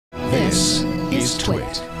This is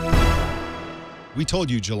TWiT. We told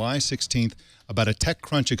you July 16th about a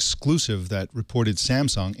TechCrunch exclusive that reported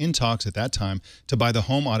Samsung, in talks at that time, to buy the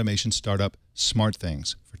home automation startup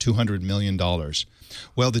SmartThings for $200 million.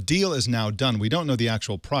 Well, the deal is now done. We don't know the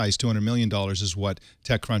actual price. $200 million is what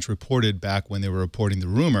TechCrunch reported back when they were reporting the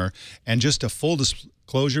rumor. And just a full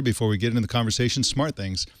disclosure before we get into the conversation,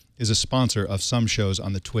 SmartThings is a sponsor of some shows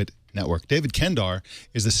on the TWiT network. David Kendar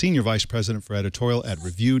is the Senior Vice President for Editorial at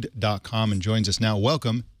Reviewed.com and joins us now.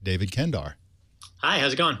 Welcome, David Kendar. Hi,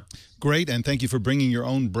 how's it going? Great, and thank you for bringing your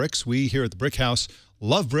own bricks. We here at the Brick House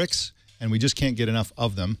love bricks, and we just can't get enough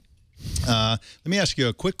of them. Let me ask you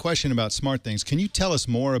a quick question about SmartThings. Can you tell us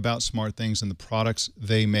more about SmartThings and the products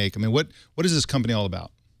they make? I mean, what is this company all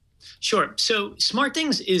about? Sure. So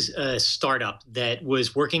SmartThings is a startup that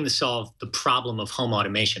was working to solve the problem of home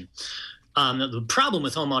automation. The problem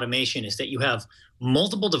with home automation is that you have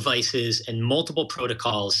multiple devices and multiple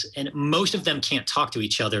protocols, and most of them can't talk to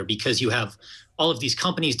each other because you have all of these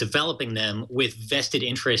companies developing them with vested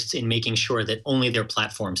interests in making sure that only their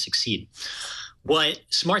platforms succeed. What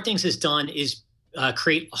SmartThings has done is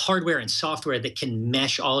create hardware and software that can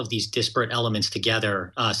mesh all of these disparate elements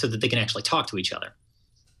together so that they can actually talk to each other.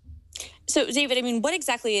 So, David, I mean, what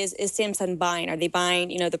exactly is Samsung buying? Are they buying,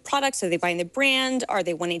 the products? Are they buying the brand? Are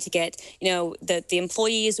they wanting to get, the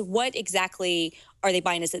employees? What exactly are they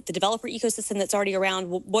buying? Is it the developer ecosystem that's already around?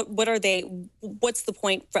 What are they? What's the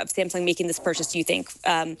point of Samsung making this purchase, do you think?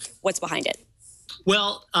 What's behind it?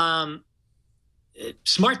 Well,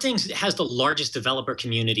 SmartThings has the largest developer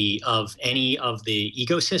community of any of the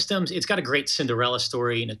ecosystems. It's got a great Cinderella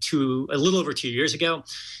story. A little over 2 years ago,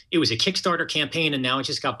 it was a Kickstarter campaign, and now it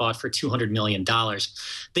just got bought for $200 million.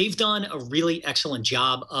 They've done a really excellent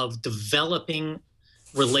job of developing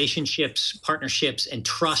relationships, partnerships, and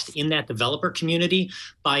trust in that developer community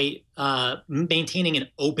by maintaining an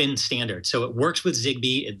open standard. So it works with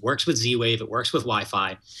Zigbee, it works with Z-Wave, it works with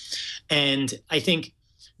Wi-Fi. And I think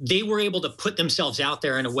they were able to put themselves out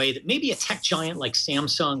there in a way that maybe a tech giant like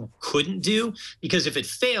Samsung couldn't do, because if it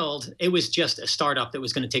failed, it was just a startup that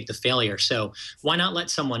was going to take the failure. So why not let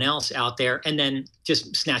someone else out there and then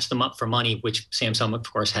just snatch them up for money, which Samsung, of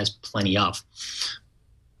course, has plenty of.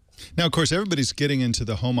 Now, of course, everybody's getting into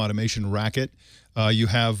the home automation racket. You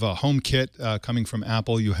have HomeKit coming from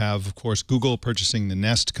Apple. You have, of course, Google purchasing the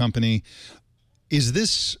Nest company. Is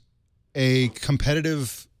this a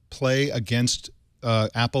competitive play against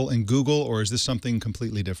Apple and Google, or is this something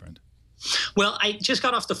completely different? Well, I just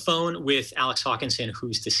got off the phone with Alex Hawkinson,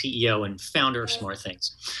 who's the CEO and founder of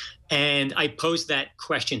SmartThings. And I posed that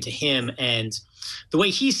question to him. And the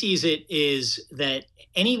way he sees it is that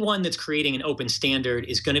anyone that's creating an open standard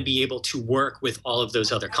is going to be able to work with all of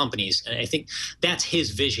those other companies. And I think that's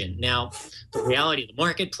his vision. Now, the reality of the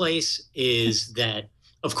marketplace is that,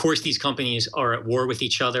 of course, these companies are at war with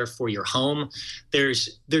each other for your home.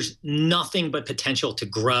 There's nothing but potential to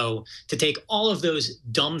grow, to take all of those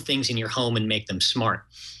dumb things in your home and make them smart.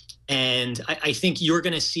 And I think you're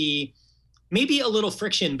going to see maybe a little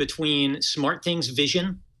friction between SmartThings'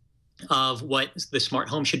 vision of what the smart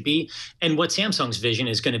home should be and what Samsung's vision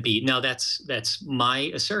is going to be. Now, that's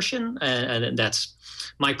my assertion, and that's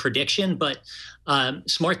my prediction, but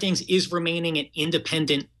SmartThings is remaining an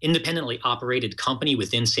independently operated company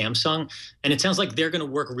within Samsung, and it sounds like they're going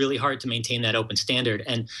to work really hard to maintain that open standard.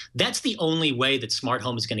 And that's the only way that smart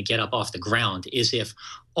home is going to get up off the ground, is if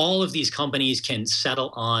all of these companies can settle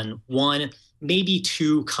on one, maybe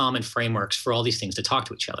two common frameworks for all these things to talk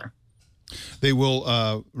to each other. They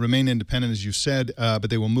will remain independent, as you said, but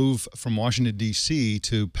they will move from Washington, D.C.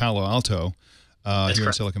 to Palo Alto here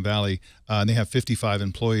in Silicon Valley, and they have 55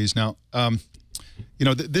 employees. Now,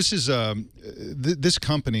 this is this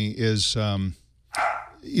company is,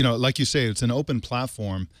 like you say, it's an open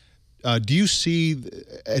platform. Do you see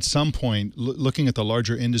at some point, looking at the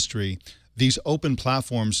larger industry, these open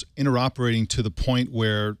platforms interoperating to the point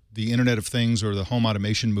where the Internet of Things or the home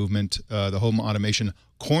automation movement, the home automation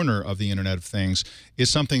corner of the Internet of Things, is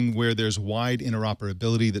something where there's wide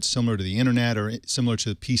interoperability that's similar to the Internet or similar to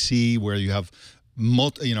the PC, where you have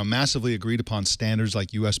massively agreed upon standards like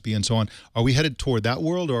USB and so on? Are we headed toward that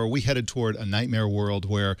world, or are we headed toward a nightmare world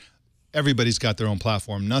where everybody's got their own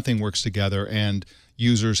platform, nothing works together, and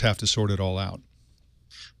users have to sort it all out?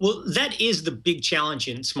 Well, that is the big challenge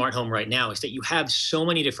in smart home right now, is that you have so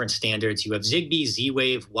many different standards. You have Zigbee,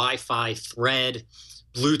 Z-Wave, Wi-Fi, Thread,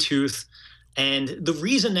 Bluetooth. And the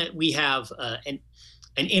reason that we have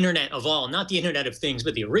an internet of all, not the Internet of Things,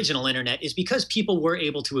 but the original internet, is because people were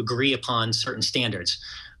able to agree upon certain standards.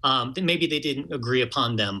 Maybe they didn't agree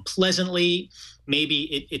upon them pleasantly.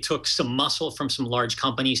 Maybe it took some muscle from some large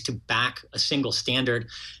companies to back a single standard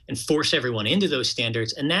and force everyone into those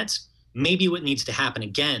standards. And that's maybe what needs to happen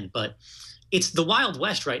again. But it's the Wild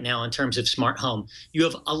West right now in terms of smart home. You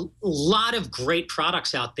have a lot of great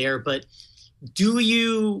products out there, but do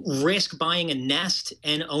you risk buying a Nest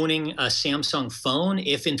and owning a Samsung phone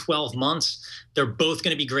if in 12 months they're both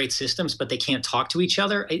going to be great systems, but they can't talk to each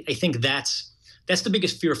other? I think that's the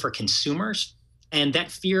biggest fear for consumers. And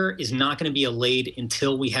that fear is not going to be allayed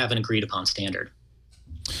until we have an agreed upon standard.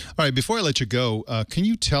 All right, before I let you go, can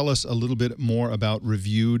you tell us a little bit more about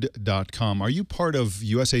Reviewed.com? Are you part of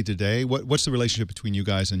USA Today? What's the relationship between you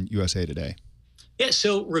guys and USA Today? Yeah,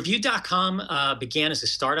 so Reviewed.com began as a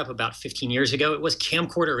startup about 15 years ago. It was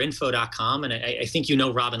camcorderinfo.com, and I think you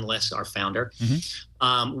know Robin Liss, our founder.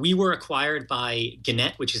 Mm-hmm. We were acquired by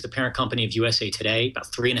Gannett, which is the parent company of USA Today, about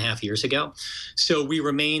 3.5 years ago. So we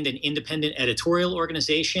remained an independent editorial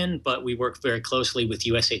organization, but we worked very closely with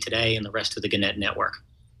USA Today and the rest of the Gannett network.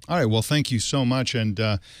 All right, well, thank you so much. And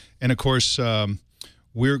of course,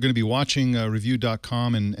 we're going to be watching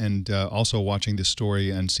Reviewed.com and also watching this story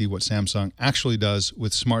and see what Samsung actually does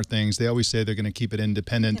with SmartThings. They always say they're going to keep it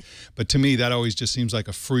independent, but to me, that always just seems like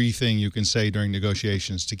a free thing you can say during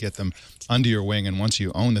negotiations to get them under your wing. And once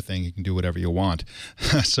you own the thing, you can do whatever you want.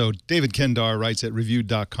 So David Kendar writes at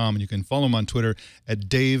Reviewed.com, and you can follow him on Twitter at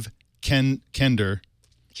Dave Kender.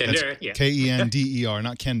 Kender, yeah. Kender,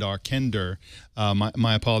 not Kendar, Kender.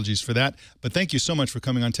 My apologies for that. But thank you so much for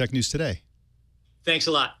coming on Tech News Today. Thanks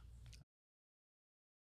a lot.